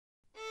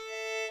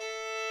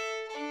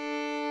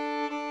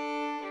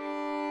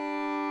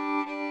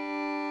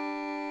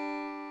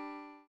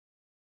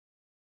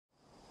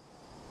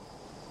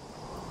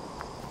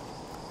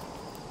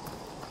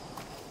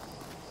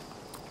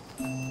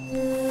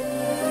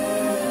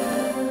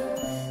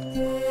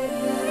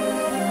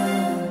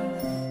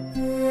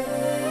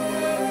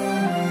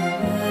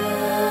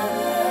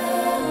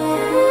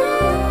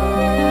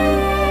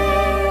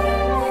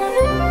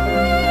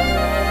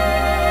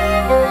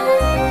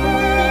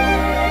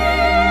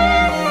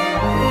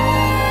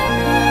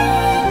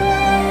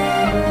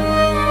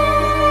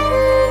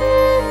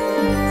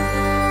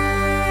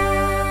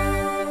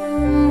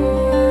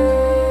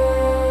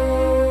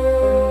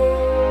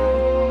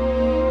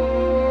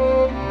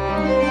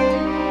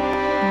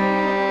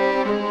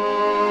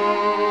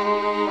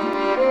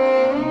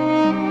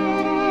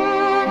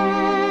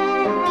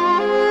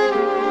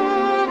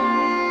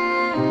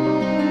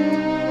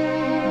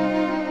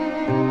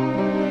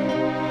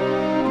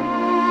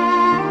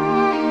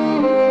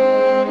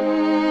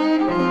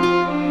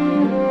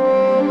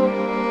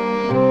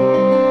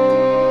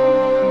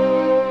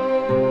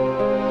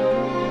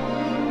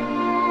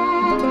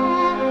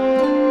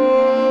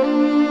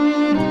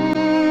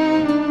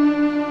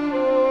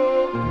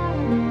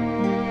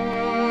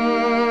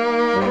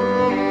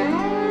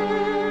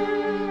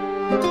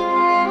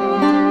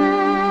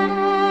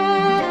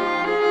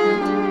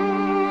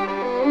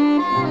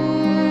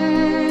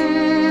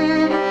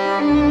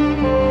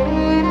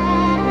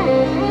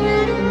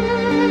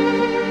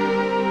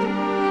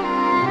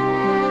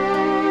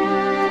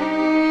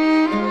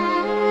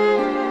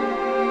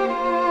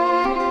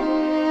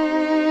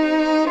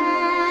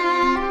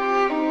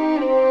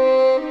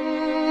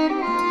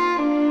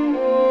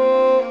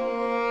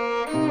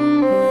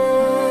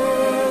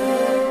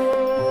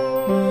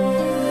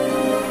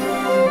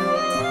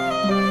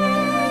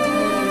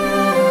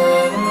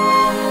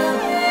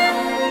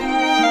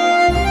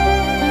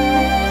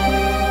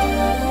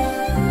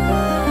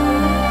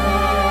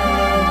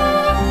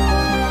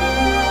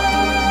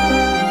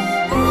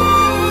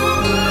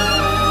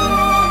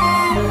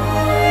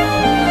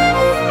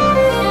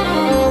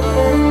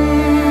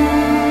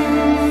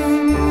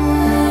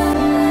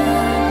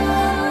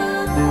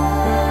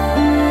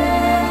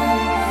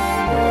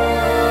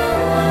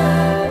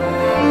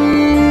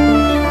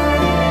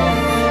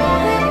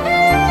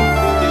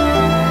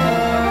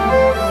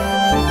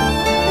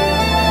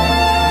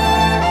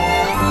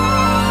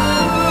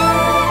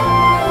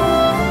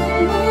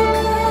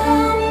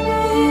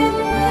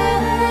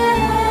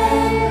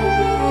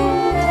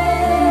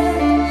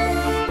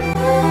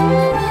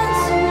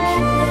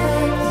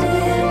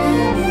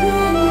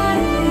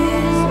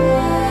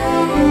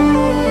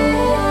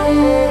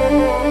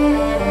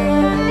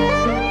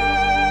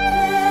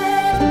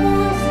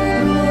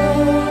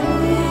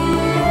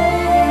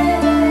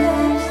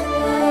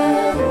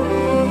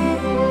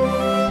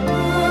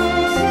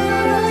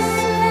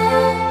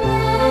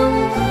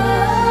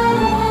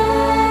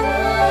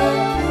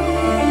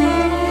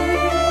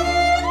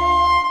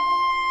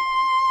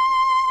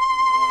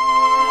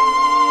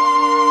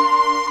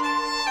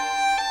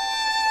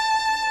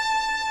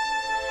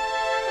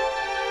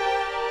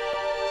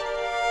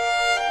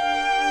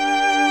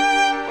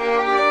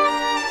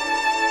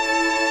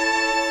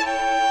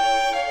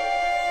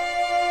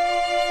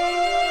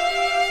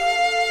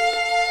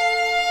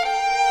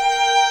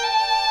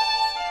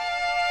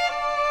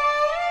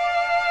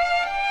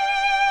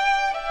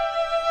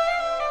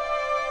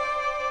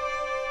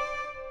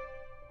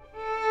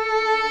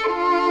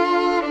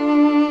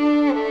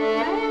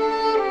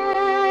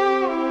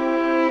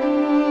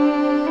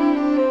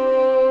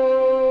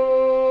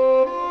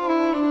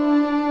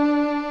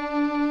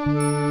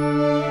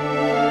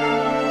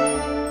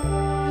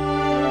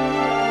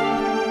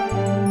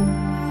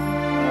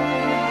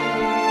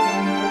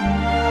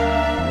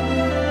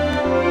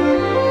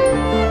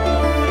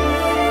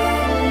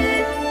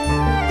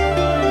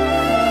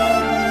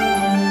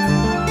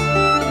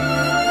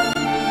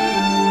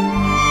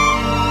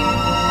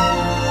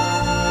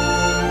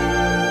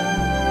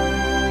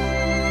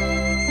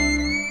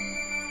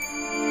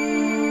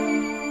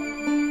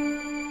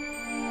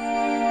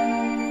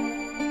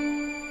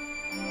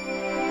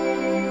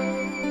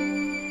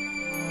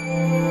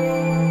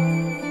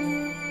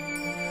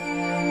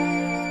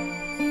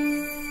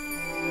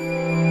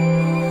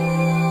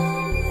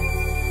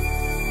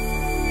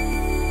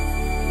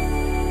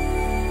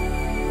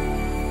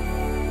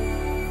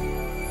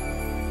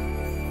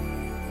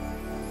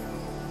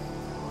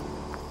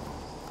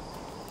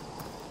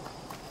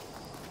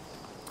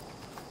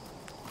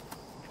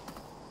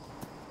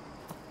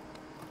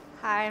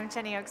Hi, I'm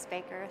Jenny Oaks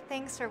Baker.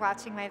 Thanks for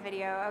watching my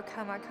video, O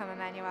Come, O Come,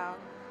 Emmanuel.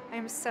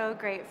 I'm so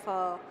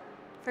grateful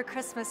for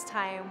Christmas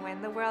time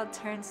when the world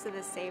turns to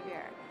the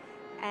Savior,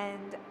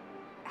 and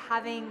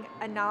having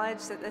a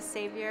knowledge that the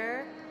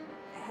Savior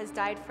has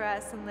died for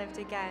us and lived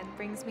again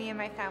brings me and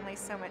my family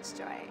so much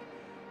joy.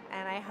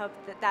 And I hope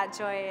that that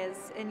joy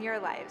is in your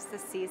lives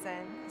this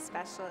season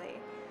especially.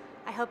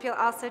 I hope you'll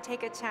also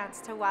take a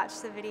chance to watch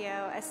the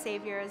video, A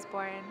Savior is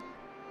Born,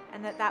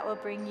 and that will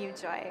bring you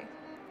joy.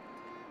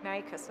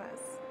 Merry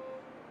Christmas.